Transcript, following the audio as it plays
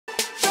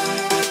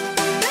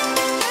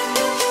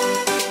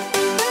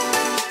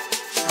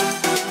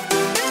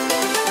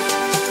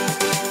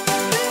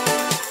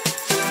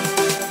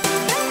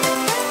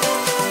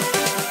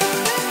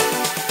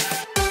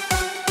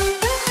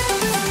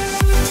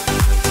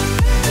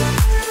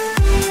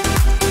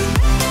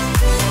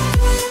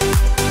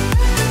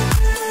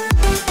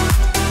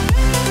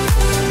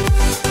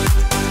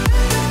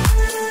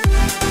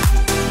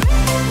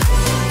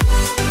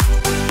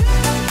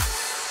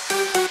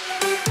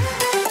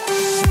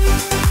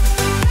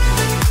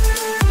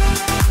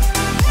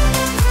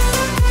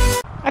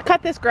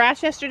this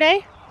grass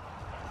yesterday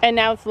and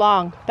now it's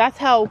long. That's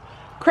how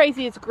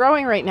crazy it's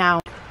growing right now.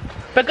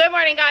 But good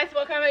morning guys,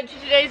 welcome to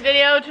today's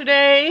video.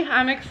 Today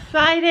I'm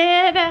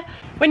excited.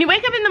 When you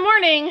wake up in the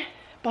morning,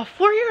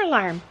 before your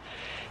alarm,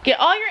 get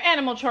all your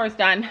animal chores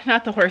done,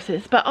 not the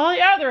horses, but all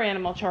your other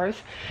animal chores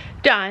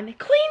done,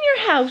 clean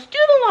your house, do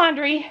the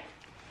laundry,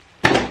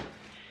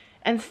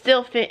 and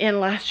still fit in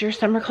last year's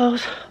summer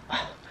clothes.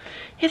 Oh,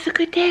 it's a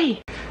good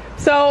day.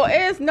 So it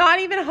is not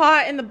even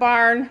hot in the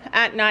barn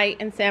at night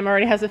and Sam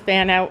already has a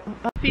fan out.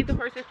 Feed the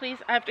horses please,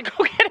 I have to go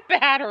get a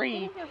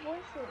battery. Hear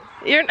voices.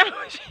 You're no,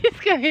 she's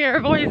gonna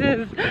hear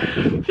voices.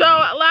 So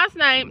last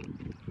night,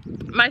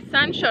 my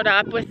son showed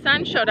up with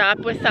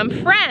some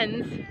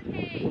friends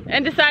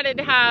and decided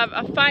to have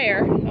a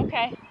fire.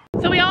 Okay.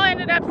 So we all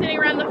ended up sitting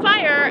around the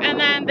fire and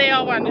then they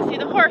all wanted to see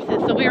the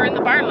horses. So we were in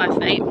the barn last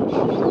night,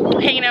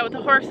 hanging out with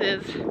the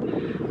horses,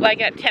 like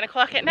at 10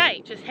 o'clock at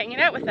night, just hanging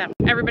out with them.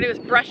 Everybody was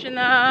brushing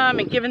them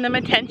and giving them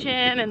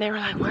attention and they were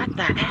like, what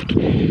the heck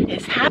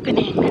is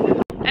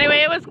happening? Anyway,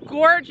 it was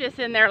gorgeous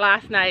in there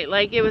last night.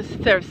 Like there was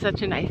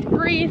such a nice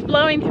breeze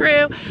blowing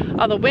through.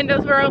 All the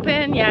windows were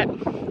open, yet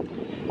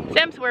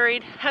Sam's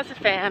worried, has a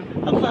fan.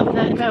 I love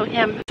that about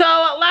him. So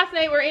last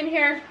night we're in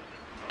here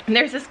and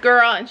there's this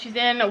girl and she's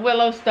in a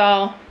willow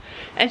stall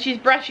and she's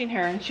brushing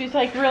her and she's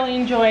like really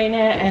enjoying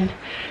it and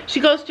she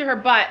goes to her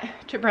butt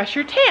to brush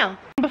her tail.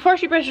 Before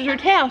she brushes her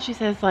tail, she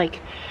says like,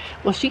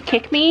 will she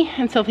kick me?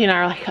 And Sophie and I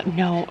are like,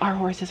 no, our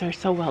horses are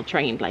so well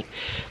trained. Like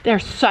they're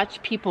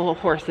such people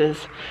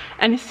horses.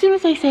 And as soon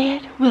as I say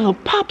it, Willow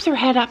pops her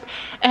head up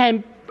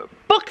and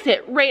books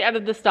it right out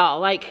of the stall.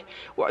 Like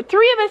 3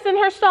 of us in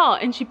her stall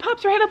and she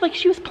pops her head up like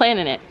she was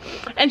planning it.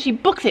 And she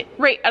books it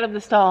right out of the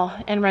stall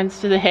and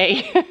runs to the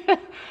hay.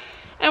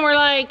 And we're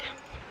like,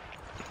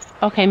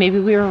 okay, maybe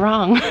we were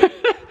wrong.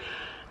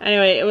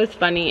 Anyway, it was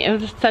funny. It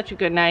was such a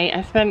good night.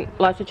 I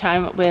spent lots of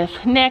time with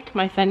Nick,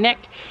 my son Nick,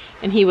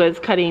 and he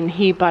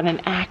bought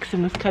an axe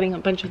and was cutting a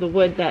bunch of the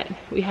wood that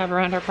we have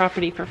around our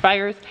property for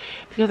fires.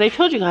 Because I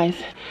told you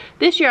guys,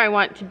 this year I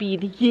want to be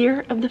the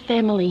year of the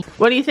family.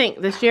 What do you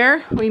think? This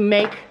year we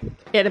make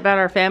it about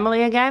our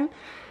family again?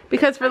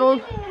 Because for the...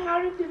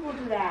 How do people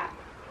do that?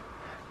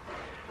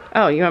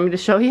 Oh, you want me to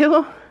show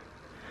you?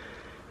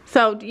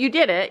 So you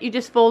did it. You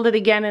just fold it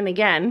again and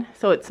again,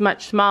 so it's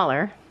much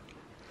smaller.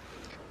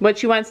 What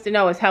she wants to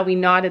know is how we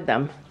knotted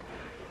them.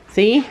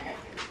 See?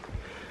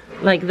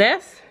 Like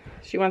this.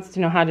 She wants to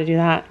know how to do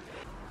that.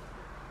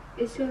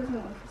 It still doesn't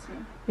look the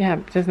same. Yeah,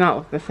 it does not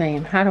look the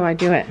same. How do I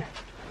do it?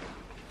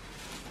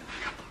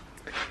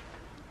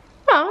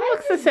 Well, it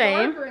looks the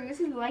same. Darker and this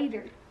is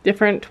lighter.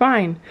 Different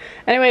twine.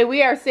 Anyway,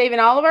 we are saving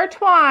all of our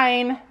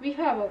twine. We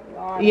have a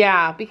lot.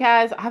 Yeah,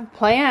 because I have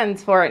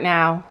plans for it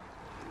now.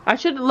 I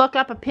should look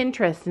up a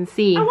Pinterest and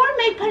see. I want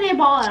to make Penny a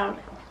ball out of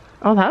it.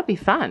 Oh, that would be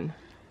fun.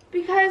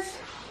 Because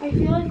I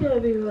feel like it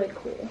would be really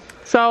cool.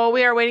 So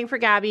we are waiting for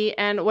Gabby,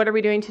 and what are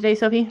we doing today,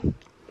 Sophie?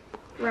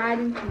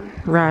 Riding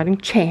Chance. Riding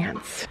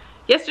Chance.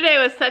 Yesterday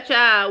was such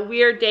a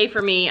weird day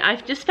for me. I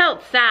just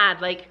felt sad.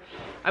 Like,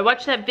 I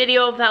watched that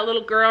video of that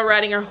little girl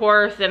riding her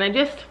horse, and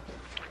it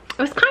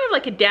was kind of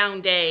like a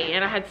down day,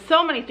 and I had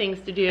so many things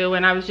to do,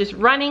 and I was just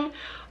running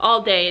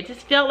all day. It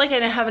just felt like I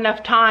didn't have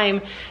enough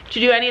time to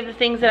do any of the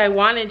things that I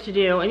wanted to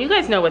do, and you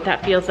guys know what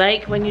that feels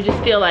like when you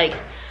just feel like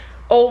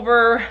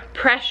over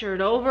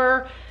pressured,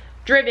 over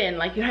driven,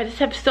 like you just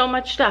have so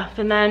much stuff.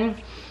 And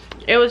then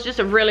it was just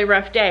a really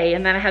rough day,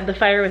 and then I had the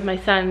fire with my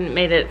son,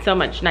 made it so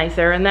much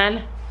nicer. And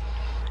then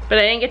but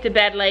I didn't get to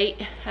bed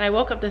late, and I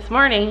woke up this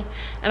morning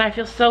and I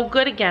feel so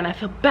good again. I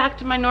feel back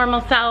to my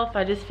normal self.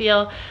 I just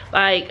feel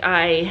like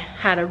I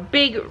had a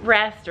big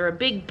rest or a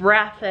big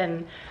breath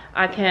and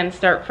I can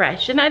start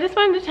fresh. And I just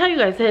wanted to tell you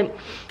guys that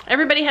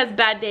everybody has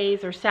bad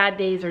days or sad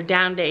days or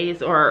down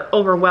days or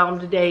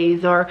overwhelmed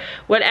days or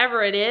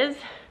whatever it is.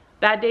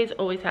 Bad days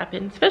always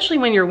happen, especially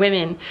when you're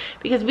women,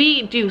 because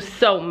we do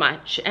so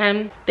much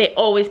and they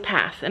always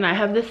pass. And I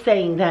have this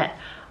saying that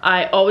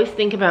I always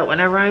think about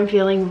whenever I'm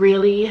feeling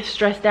really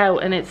stressed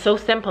out, and it's so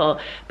simple,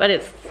 but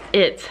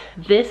it's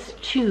this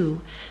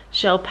too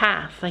shall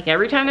pass. Like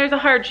every time there's a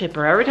hardship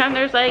or every time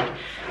there's like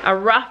a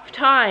rough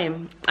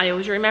time, I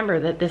always remember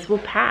that this will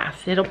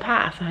pass. It'll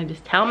pass. And I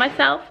just tell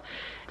myself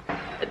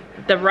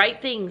the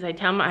right things.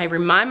 I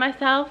remind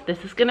myself,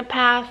 this is gonna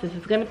pass, this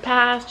is gonna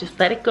pass, just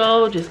let it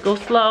go, just go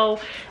slow.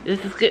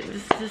 This is good.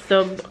 This is just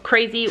a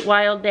crazy,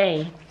 wild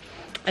day.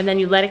 And then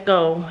you let it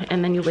go,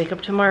 and then you wake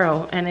up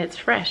tomorrow and it's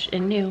fresh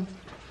and new.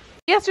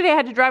 Yesterday I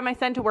had to drive my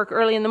son to work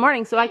early in the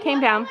morning, so I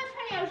came down.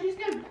 I was just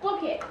gonna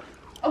book it.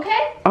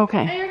 Okay? Okay.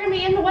 And you're gonna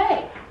be in the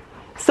way.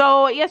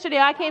 So yesterday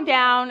I came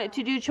down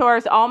to do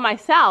chores all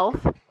myself.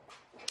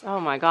 Oh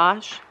my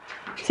gosh.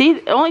 See,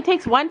 it only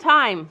takes one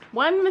time.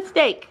 One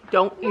mistake.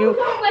 Don't you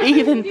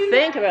even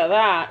think about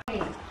that.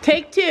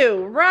 Take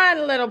 2.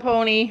 Run, little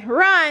pony.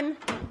 Run.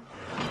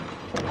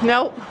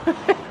 Nope.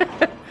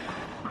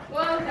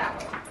 What was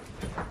that?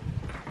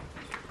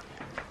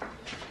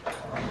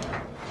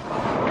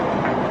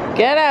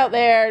 Get out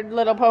there,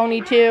 little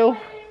pony 2.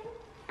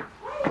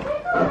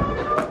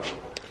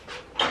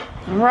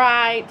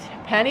 Right,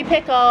 Penny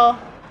Pickle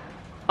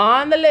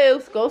on the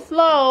loose. Go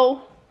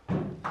slow.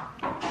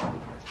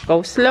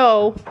 Go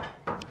slow.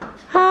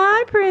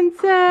 Hi,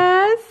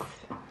 princess.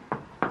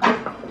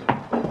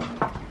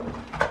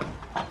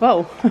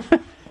 Whoa.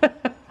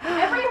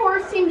 Every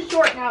horse seems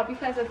short now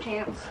because of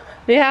Chance.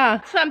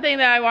 Yeah, something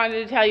that I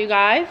wanted to tell you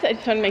guys. I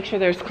just want to make sure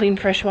there's clean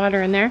fresh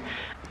water in there.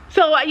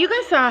 So you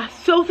guys saw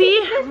Sophie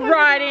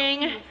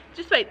riding.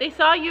 Just wait, they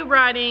saw you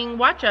riding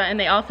Watcha, and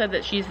they all said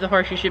that she's the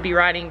horse you should be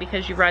riding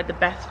because you ride the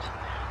best.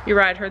 You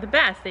ride her the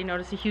best. They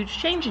notice a huge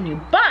change in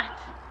you. But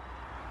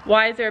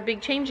why is there a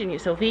big change in you,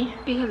 Sophie?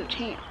 Because of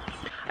Chance.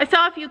 I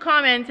saw a few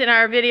comments in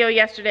our video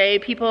yesterday,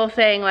 people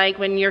saying like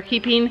when you're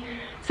keeping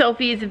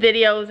Sophie's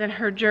videos and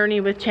her journey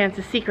with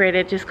Chance's secret,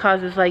 it just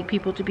causes like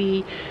people to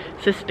be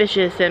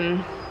suspicious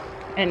and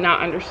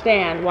not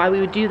understand why we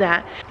would do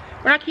that.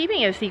 We're not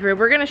keeping it a secret.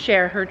 We're gonna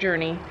share her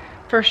journey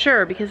for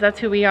sure because that's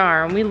who we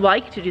are and we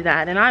like to do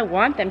that, and I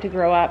want them to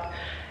grow up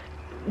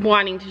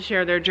wanting to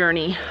share their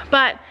journey.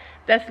 But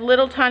that's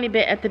little tiny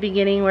bit at the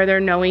beginning where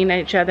they're knowing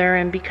each other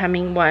and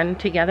becoming one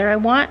together. I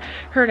want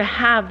her to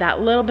have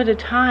that little bit of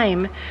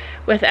time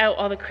without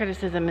all the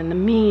criticism and the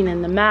mean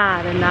and the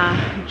mad and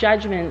the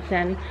judgments.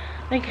 And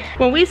like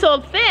when we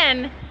sold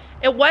Finn,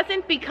 it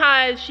wasn't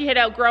because she had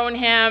outgrown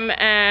him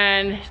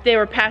and they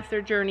were past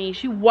their journey.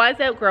 She was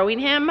outgrowing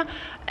him,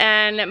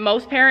 and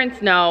most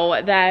parents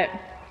know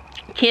that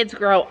kids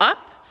grow up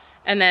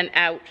and then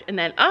out and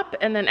then up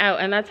and then out,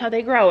 and that's how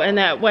they grow. And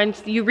that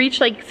once you reach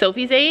like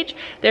Sophie's age,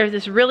 there's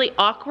this really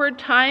awkward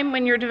time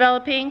when you're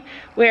developing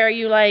where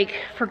you like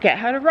forget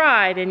how to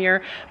ride and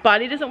your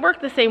body doesn't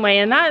work the same way,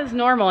 and that is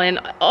normal, and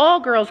all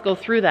girls go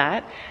through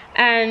that.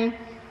 And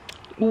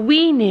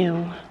we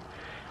knew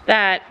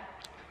that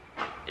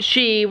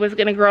she was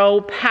gonna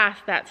grow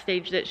past that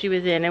stage that she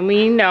was in, and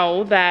we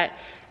know that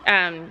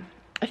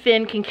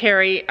Finn can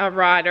carry a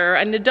rider,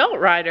 an adult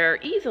rider,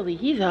 easily.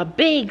 He's a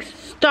big,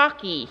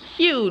 stocky,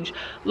 huge,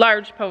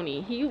 large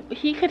pony.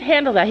 He could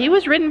handle that. He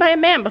was ridden by a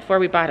man before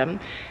we bought him.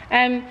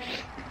 And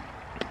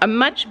a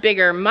much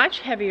bigger, much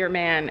heavier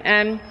man.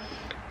 And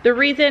the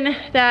reason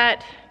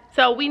that,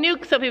 so we knew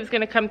Sophie was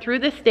gonna come through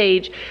this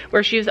stage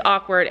where she was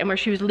awkward and where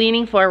she was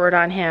leaning forward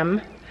on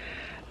him,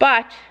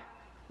 but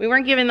we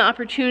weren't given the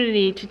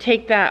opportunity to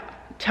take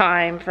that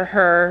time for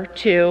her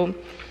to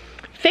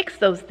fix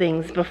those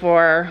things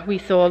before we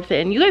sold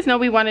Finn. You guys know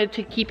we wanted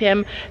to keep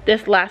him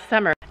this last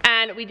summer,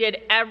 and we did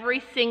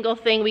every single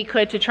thing we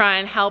could to try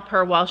and help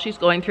her while she's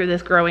going through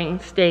this growing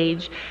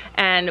stage.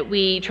 And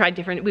we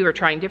were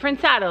trying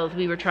different saddles,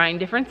 we were trying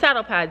different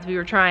saddle pads, we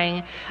were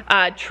trying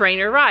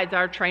trainer rides.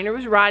 Our trainer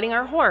was riding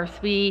our horse.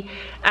 We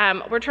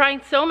were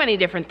trying so many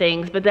different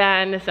things, but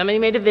then somebody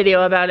made a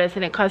video about us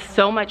and it caused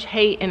so much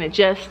hate, and it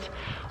just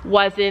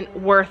wasn't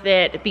worth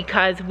it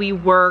because we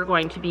were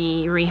going to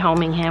be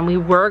rehoming him. We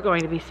were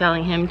going to be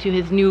selling him to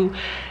his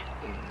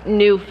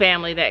new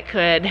family that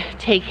could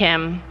take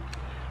him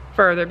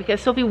further,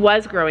 because Sophie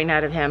was growing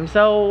out of him.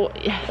 So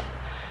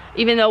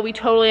even though we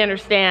totally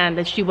understand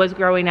that she was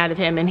growing out of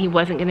him and he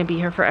wasn't going to be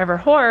her forever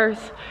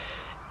horse,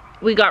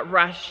 we got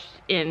rushed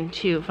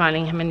into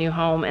finding him a new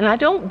home. And I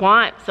don't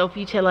want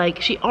Sophie to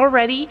like, she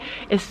already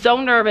is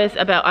so nervous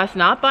about us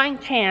not buying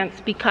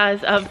Chance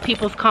because of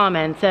people's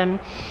comments, and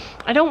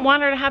I don't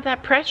want her to have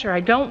that pressure.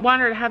 I don't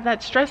want her to have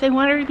that stress. I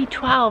want her to be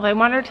 12. I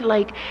want her to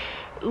like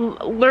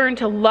learn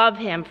to love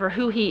him for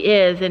who he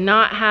is and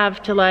not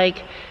have to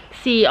like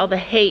see all the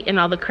hate and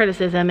all the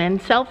criticism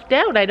and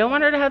self-doubt. I don't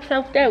want her to have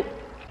self-doubt.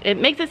 It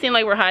makes it seem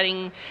like we're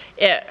hiding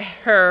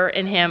her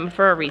and him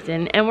for a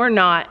reason, and we're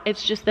not.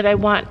 It's just that I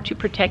want to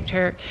protect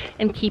her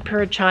and keep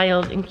her a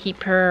child and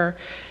keep her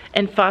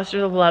and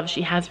foster the love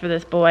she has for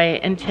this boy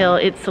until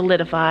it's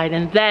solidified,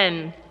 and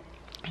then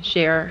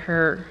share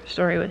her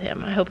story with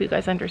him. I hope you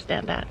guys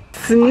understand that.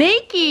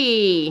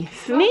 Sneaky!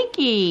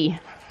 Sneaky!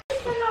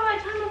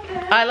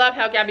 I love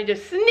how Gabby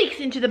just sneaks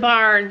into the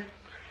barn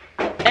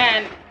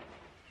and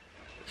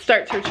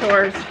starts her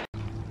chores.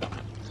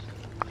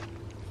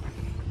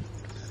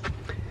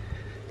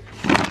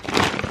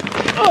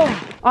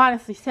 Oh,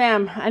 honestly,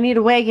 Sam, I need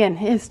a wagon.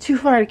 It's too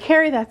far to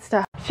carry that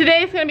stuff.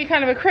 Today's gonna be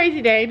kind of a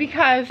crazy day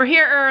because we're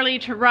here early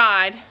to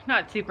ride.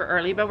 Not super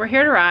early, but we're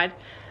here to ride.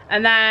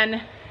 And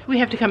then we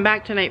have to come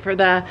back tonight for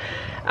the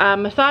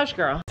massage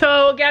girl.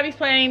 So Gabby's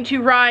planning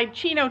to ride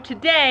Chino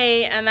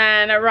today and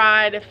then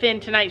ride Finn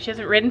tonight. She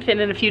hasn't ridden Finn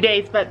in a few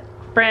days, but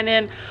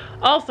Brandon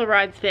also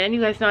rides Finn.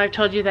 You guys know I've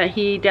told you that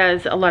he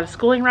does a lot of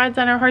schooling rides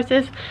on our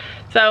horses.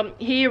 So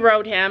he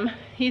rode him.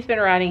 He's been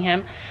riding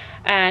him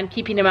and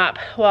keeping him up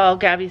while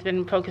Gabby's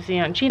been focusing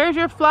on Chino. Where's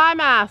your fly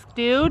mask,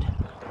 dude?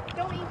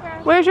 Don't eat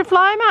her. Where's your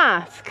fly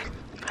mask?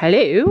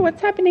 Hello,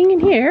 what's happening in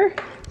here?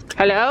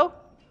 Hello?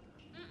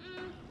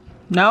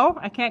 No,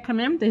 I can't come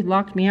in. They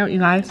locked me out, you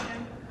guys.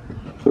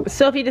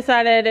 Sophie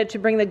decided to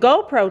bring the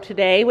GoPro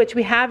today, which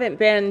we haven't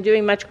been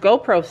doing much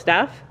GoPro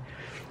stuff.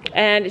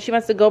 And she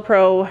wants to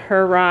GoPro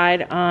her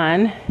ride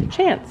on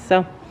Chance.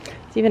 So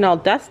it's even all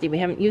dusty. We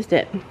haven't used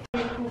it.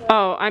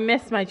 Oh, I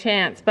missed my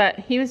Chance, but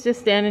he was just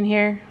standing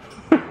here.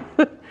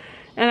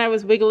 And I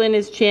was wiggling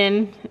his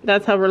chin.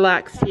 That's how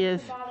relaxed he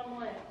is.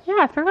 Yeah,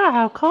 I forgot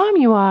how calm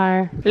you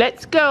are.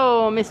 Let's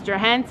go, Mr.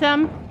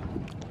 Handsome.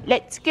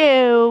 Let's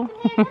go.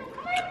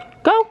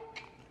 Go.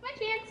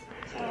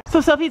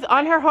 So Sophie's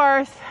on her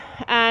horse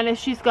and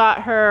she's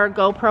got her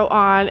GoPro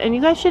on. And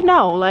you guys should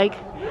know, like,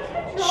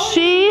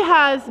 she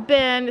has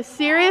been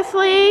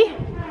seriously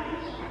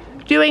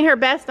doing her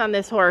best on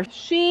this horse.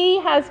 She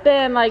has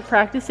been like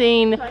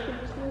practicing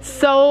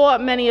so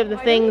many of the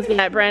things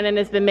that Brandon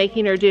has been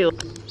making her do.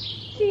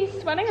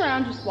 She's running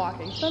around just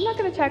walking, so I'm not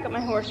gonna check up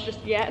my horse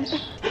just yet.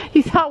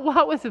 You thought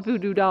what was a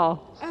voodoo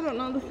doll? I don't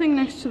know, the thing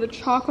next to the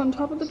chalk on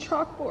top of the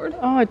chalkboard.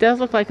 Oh, it does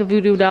look like a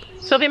voodoo doll.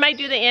 Sophie might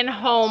do the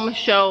in-home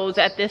shows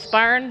at this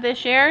barn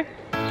this year.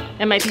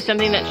 It might be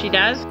something that she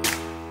does.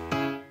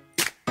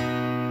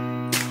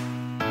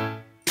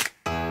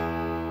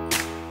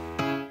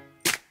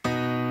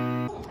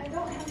 I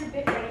don't have your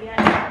bit ready yet.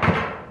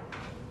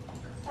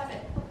 Stop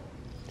it.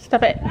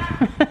 Stop it.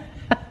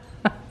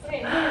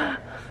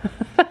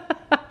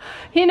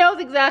 He knows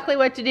exactly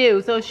what to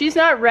do. So if she's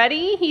not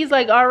ready, he's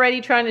like already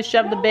trying to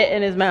shove the bit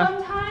in his mouth.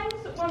 Sometimes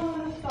when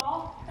we're in the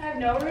stall and I have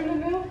no room to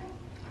move,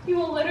 he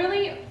will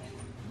literally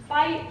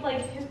bite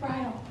like his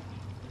bridle,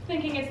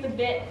 thinking it's the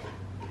bit.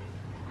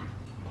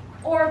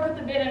 Or put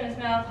the bit in his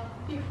mouth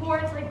before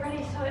it's like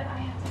ready, so that I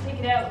have to take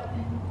it out.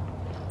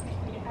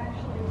 And it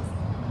actually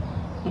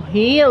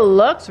he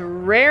looks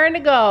raring to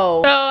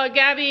go. So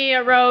Gabby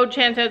rode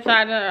Chance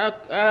outside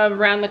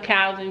around the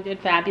cows and did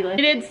fabulous.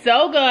 He did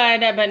so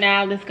good, but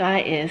now this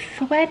guy is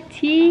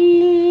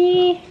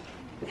sweaty.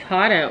 It's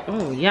hot out.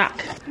 Oh,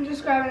 yuck. I'm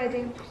just grabbing a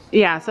thing.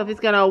 Yeah, Sophie's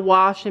gonna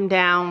wash him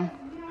down.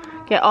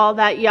 Get all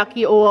that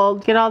yucky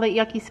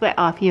sweat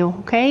off you,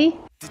 okay?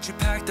 Did you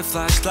pack the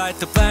flashlight,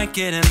 the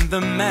blanket, and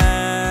the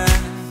mat?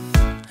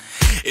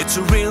 It's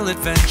a real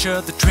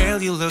adventure, the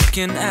trail you're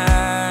looking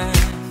at.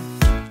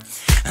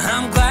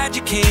 I'm glad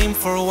you came.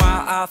 For a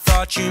while I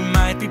thought you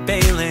might be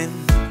bailing.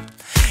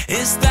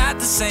 Is that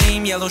the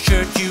same yellow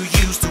shirt you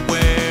used to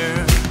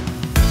wear?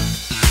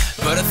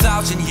 But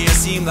 1,000 years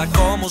seem like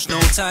almost no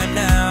time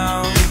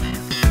now.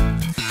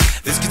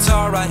 This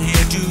guitar right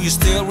here, do you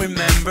still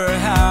remember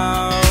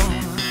how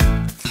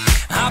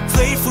I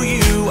played for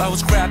you? I was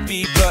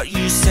scrappy but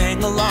you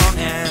sang along,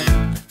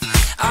 and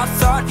I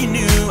thought you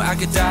knew I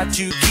could die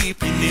to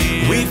keep you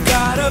near. We've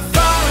got a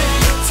fire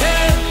in the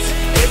tent.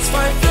 It's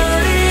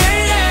 5:30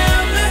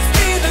 a.m. Let's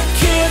be the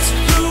kids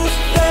who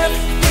left,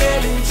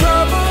 get in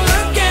trouble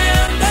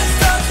again. That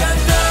stuff's got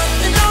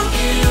nothing on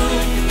you.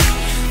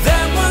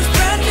 That one's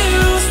brand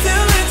new,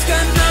 still it's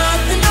got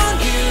nothing on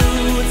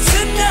you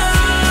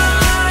tonight.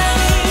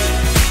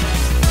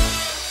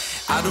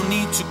 I don't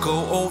need to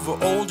go over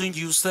old and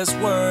useless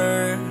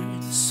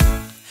words.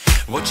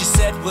 What you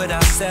said, what I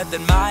said,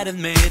 that might have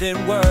made it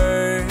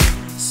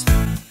worse.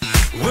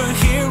 We're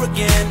here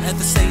again at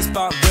the same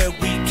spot where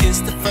we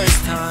kissed the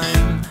first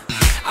time.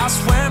 I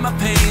swear my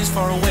pain's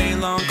far away,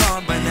 long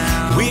gone by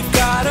now. We've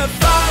got a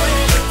fire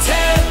in the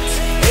tent.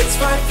 It's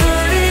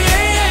 5:30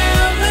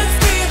 a.m. Let's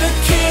be the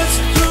kids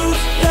who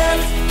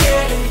left,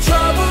 get in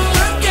trouble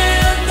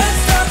again. That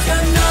stuff's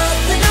got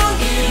nothing on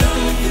you.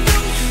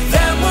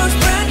 That one's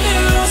brand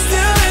new,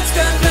 still it's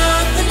got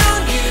nothing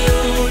on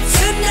you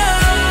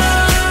tonight.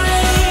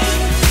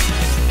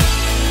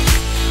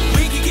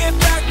 We could get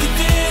back to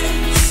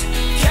this,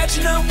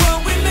 catching up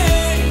what we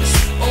missed,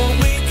 or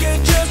we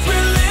could just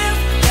relive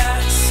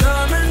that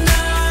summer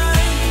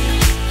night.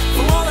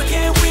 For all I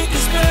can, we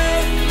can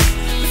spend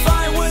the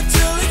firewood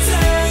till it's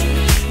end.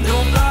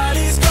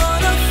 Nobody's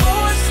gonna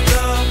force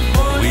the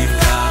morning. We've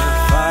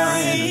got a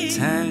fire in the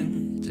tent.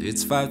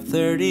 It's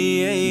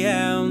 5:30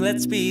 a.m.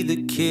 Let's be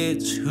the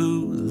kids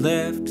who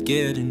left,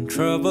 get in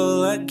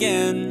trouble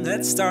again.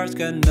 That star's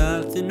got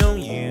nothing on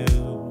you.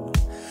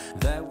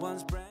 That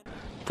one's brand.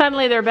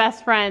 Suddenly they're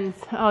best friends.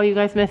 Oh, you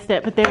guys missed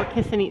it, but they were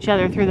kissing each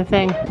other through the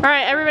thing. All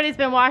right, everybody's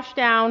been washed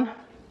down.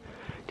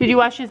 Did you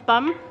wash his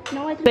bum?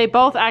 No, I didn't. They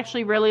both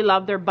actually really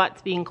love their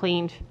butts being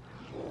cleaned.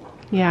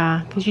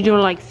 Yeah, because you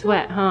don't like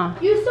sweat, huh?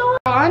 You saw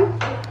it on,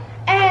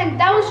 and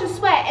that was just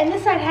sweat, and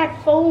this side had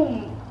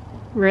foam.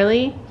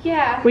 Really?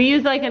 Yeah. We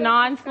use like a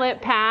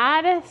non-slip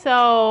pad,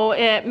 so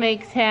it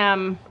makes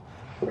him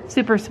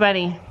super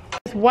sweaty.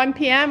 It's 1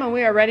 p.m. and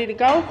we are ready to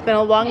go. It's been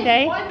a long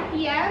day. 1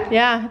 p.m.?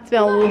 Yeah, We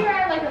got here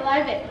at like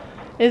 11.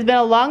 it's been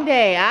a long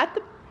day at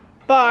the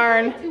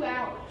barn, 2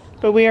 hours.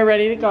 but we are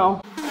ready to go.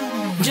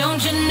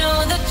 Don't you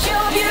know that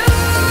you're beautiful,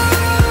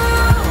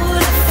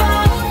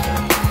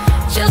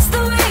 just the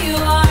way you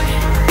are,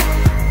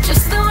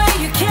 just the way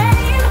you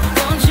came.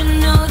 Don't you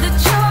know that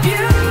you're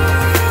beautiful?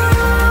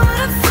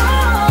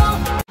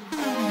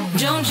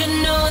 Don't you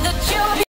know that you're